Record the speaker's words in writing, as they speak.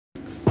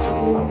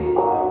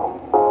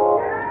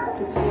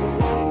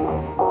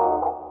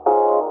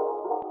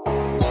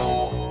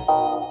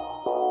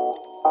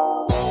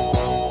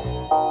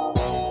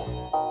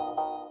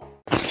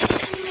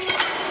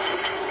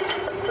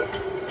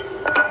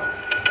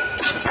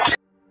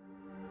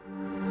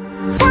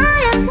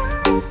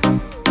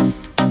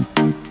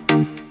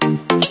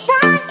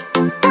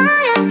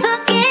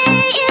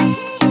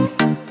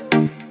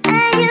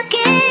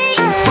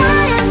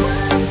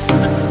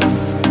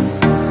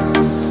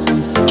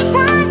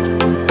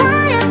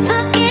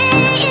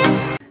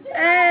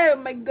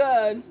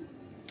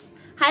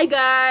Hi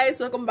guys,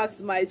 welcome back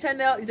to my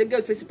channel. It's your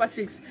girl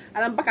Tracyejiofor,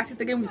 and I'm back at it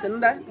again with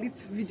another lit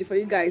video for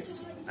you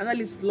guys, another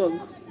lit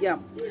vlog. Yeah,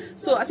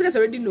 so as you guys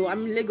already know,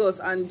 I'm in Lagos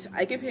and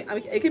I came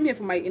here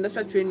for my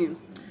industrial training.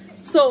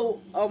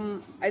 So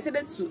I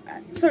decided to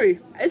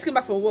I just came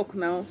back from work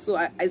now, so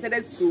I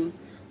decided to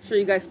show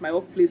you guys my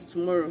workplace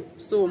tomorrow.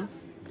 So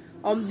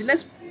the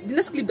next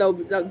clip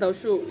that'll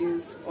show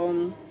is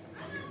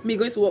me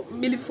going to work,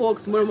 me leaving for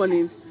work tomorrow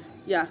morning.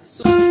 Yeah,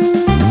 so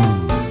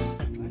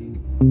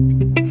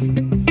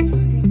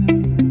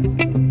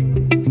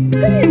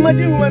can you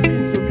imagine when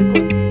being so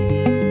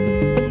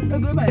because I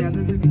go by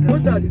Yagazidi?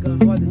 What are the guys?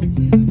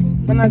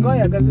 When I go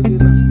Yagazidi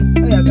now,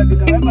 oh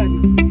Yagazidi, why bad?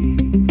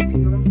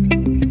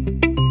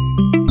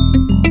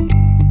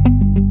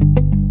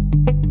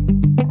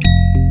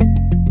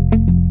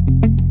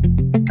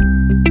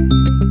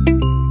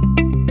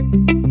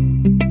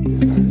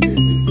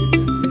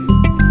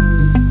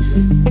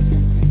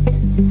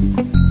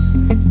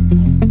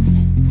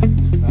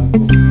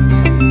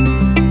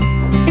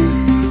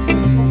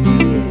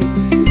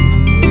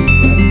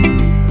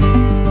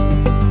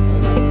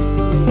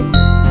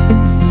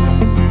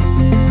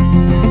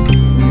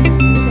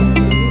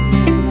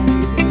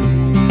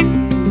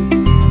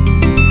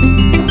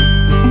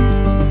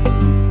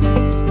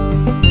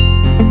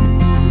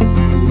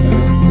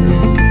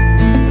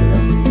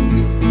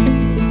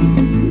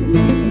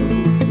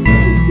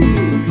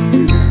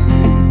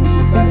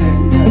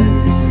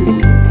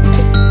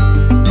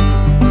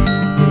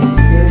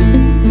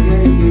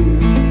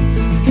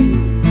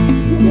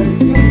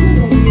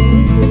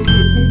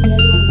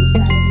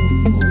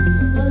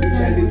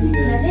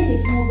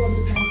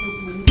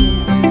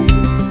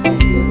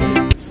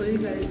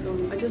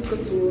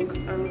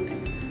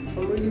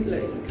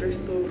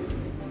 Dressed up,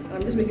 and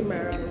I'm just making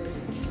my rounds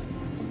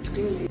to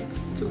clean the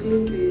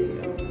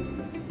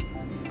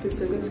place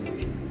we're going to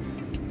be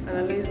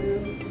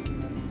analyzing,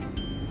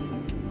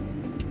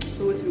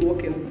 we're going to be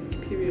working,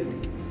 period.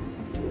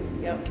 So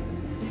yeah,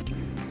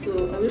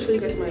 so I will show you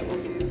guys my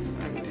office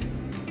and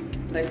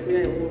like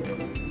where I work.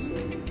 So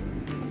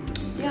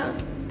yeah,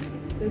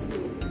 let's go.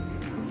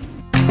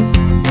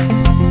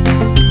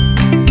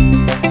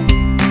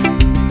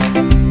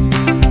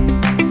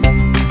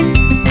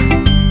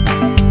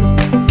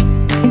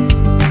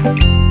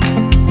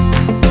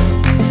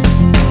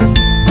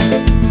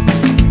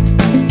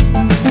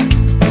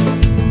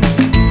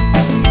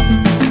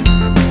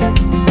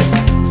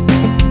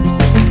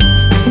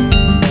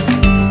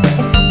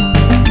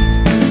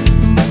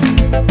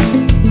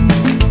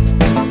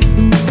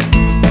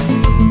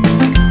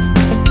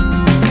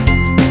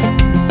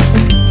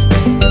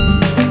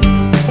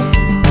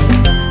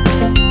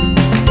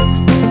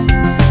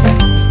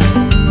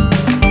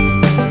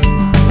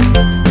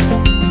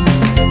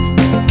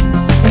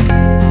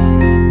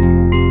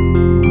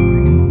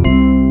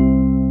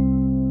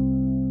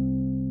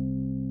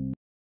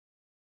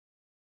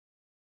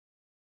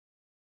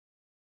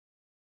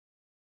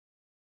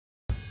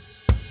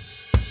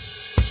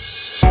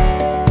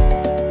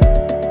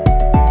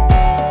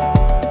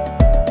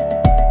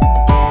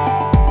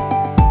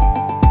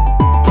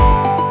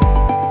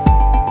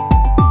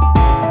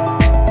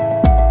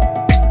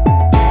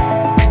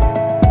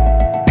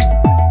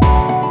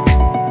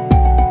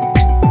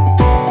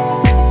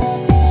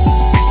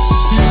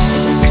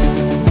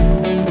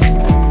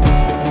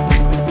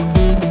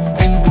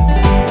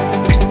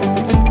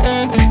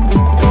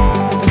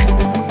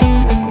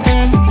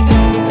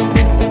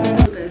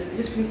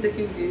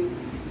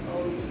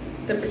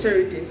 Temperature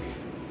reading,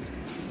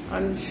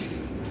 and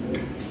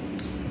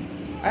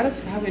I don't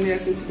have any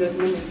access to that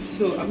moment,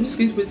 so I'm just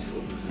going to wait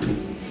for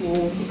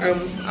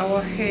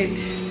our head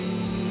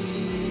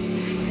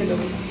of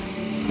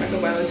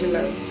microbiology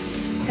lab,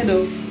 head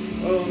of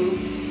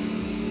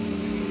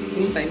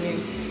what I mean,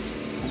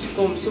 to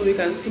come so we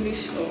can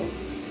finish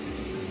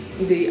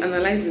the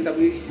analyzing that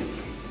we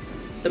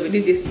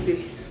did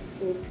yesterday.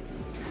 So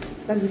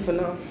that's it for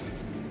now.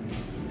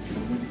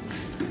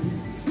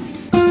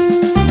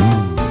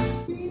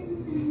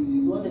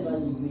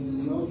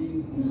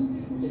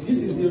 This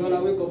is the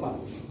runaway copper.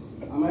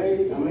 Am I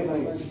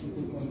lying?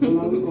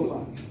 Runaway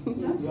copper.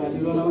 You are the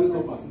runaway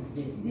copper.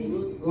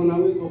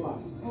 Runaway copper.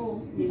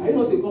 Oh. Are you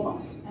not a copper?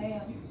 I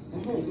am.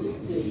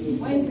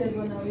 Why is it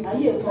runaway? Are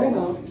you a copper?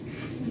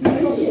 Are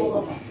you a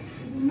copper?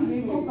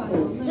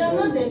 You are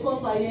not the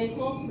copper, you are a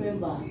cop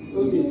member.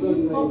 Okay,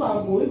 sorry. Copper,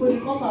 boy, but the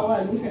copper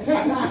one.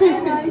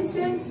 It's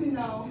same thing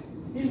now.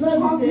 It's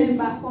not the same.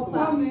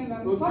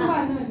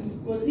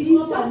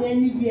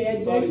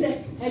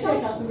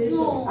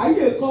 Are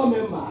you a core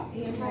member?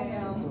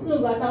 So,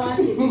 but I want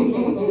to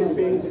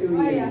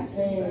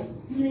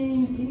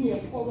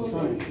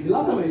The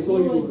last time I saw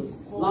you was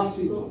last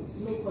week.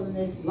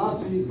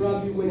 Last week,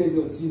 probably Wednesday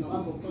or Tuesday.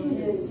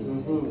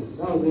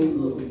 That was when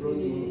you brought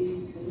me.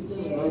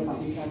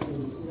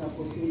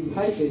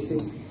 Hi, Tracy.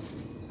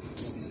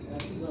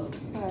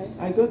 Hi.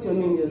 I got your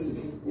name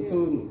yesterday. You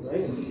told me,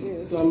 right?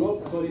 Yes. So I'm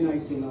not calling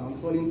IT now.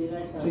 I'm calling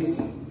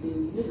Tracy.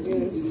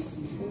 Yes.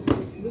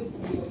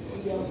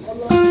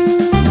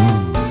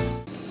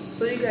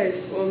 So you guys,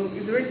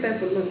 it's already time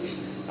for lunch.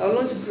 Our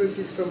lunch break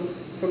is from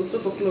 12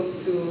 o'clock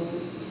to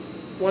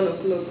 1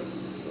 o'clock.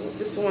 So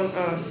this 1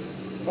 hour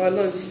for our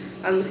lunch.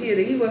 And here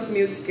they give us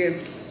meal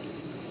tickets.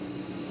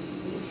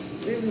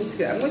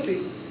 I'm going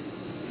to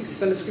fix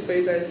it on the screen for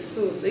you guys.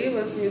 So they give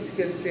us meal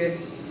tickets here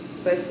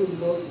to buy food,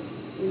 but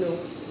you know,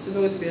 it's not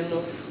going to be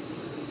enough.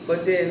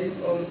 But then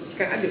you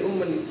can add your own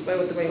money to buy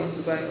whatever you want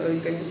to buy, or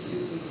you can just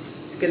use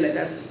to get like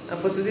that. And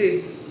for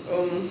today,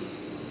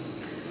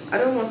 I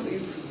don't want to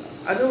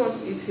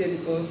eat here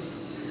because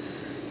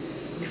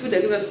the food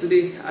they give us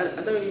today,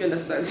 I don't really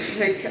understand.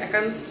 Like I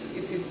can't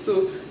eat it,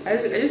 so I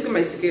just got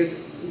my ticket,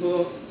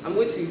 but I'm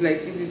going to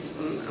like use it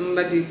on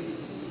another day.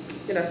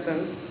 You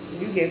understand?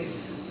 You get,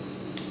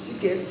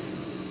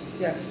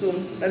 yeah. So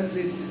that's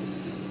it.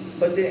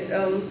 But then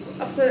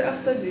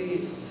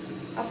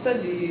after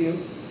the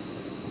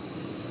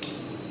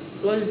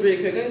lunch break,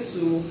 we're going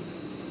to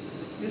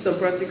do some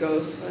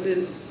practicals, and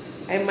then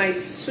I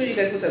might show you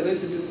guys what I'm going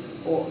to do,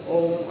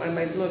 or I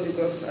might not,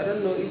 because I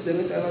don't know if they're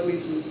going to allow me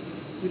to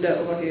do that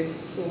over here.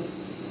 So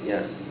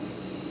yeah.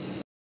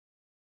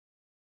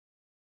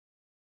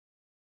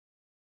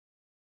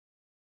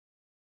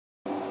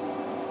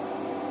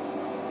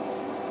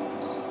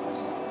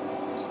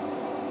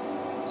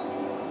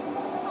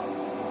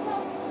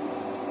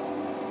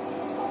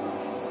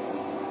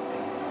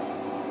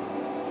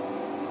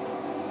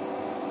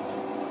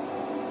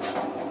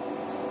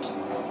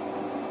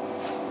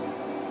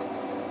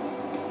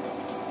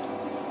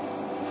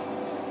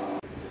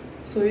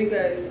 So you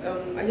guys,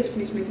 I just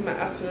finished making my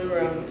afternoon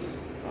rounds,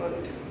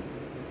 and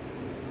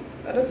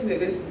I don't think we're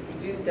going to be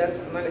doing that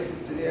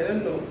analysis today. I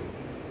don't know.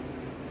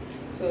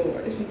 So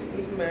I just finished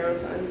making my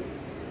rounds, and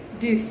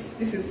this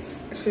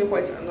is actually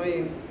quite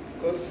annoying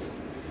because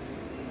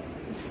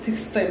it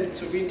takes time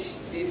to read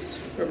this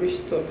rubbish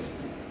stuff.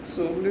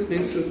 So I'm just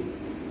going to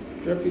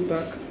drop it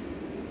back,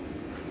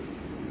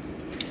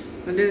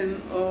 and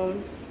then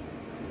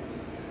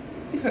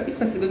if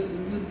I still go to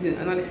do the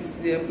analysis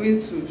today, I'm going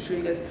to show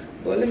you guys.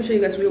 But let me show you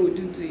guys where we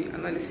do the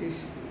analysis.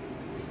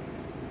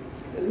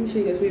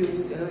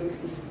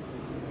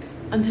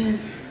 And then,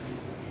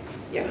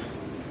 yeah.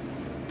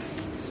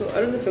 So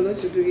I don't know if I'm going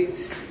to do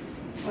it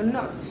or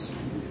not.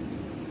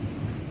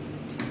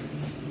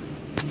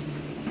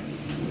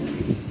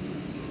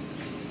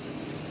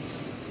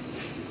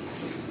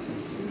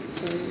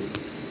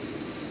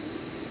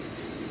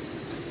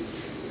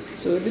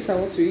 So these are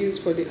what we use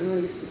for the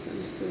analysis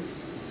and stuff.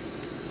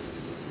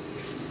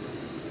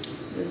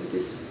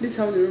 This is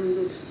how the room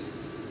looks.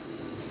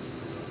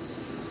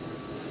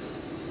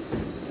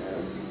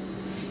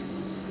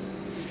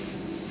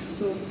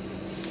 So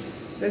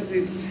that's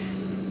it.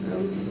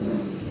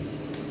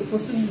 Before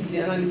doing the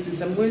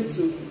analysis, I'm going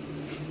to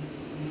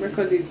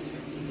record it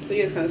so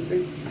you guys can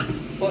see.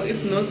 But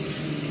if not,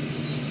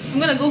 I'm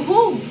gonna go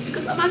home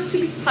because I'm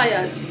actually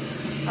tired.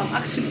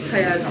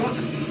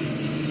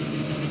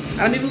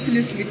 I'm even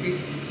feeling sleepy.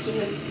 So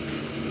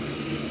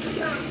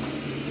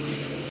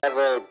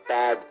Several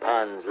bad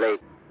puns later.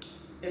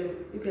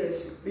 you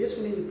guys, we just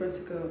finished the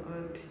practical,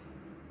 and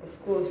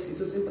of course it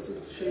was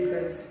impossible to show you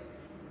guys.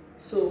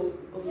 So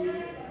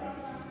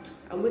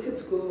I'm waiting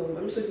to go home.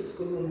 I'm just waiting to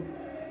go home.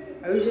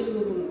 I usually go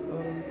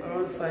home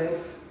around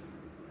 5.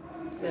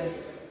 Yeah,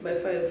 by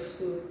 5.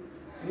 So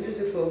I'm just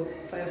waiting for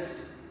 5.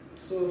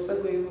 So I'll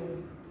start going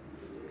home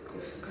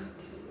because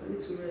I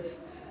need to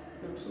rest.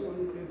 I'm so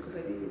hungry because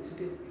I did it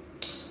today.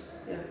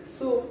 Yeah,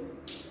 so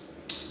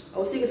I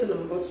will see you guys when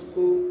I'm about to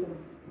go home.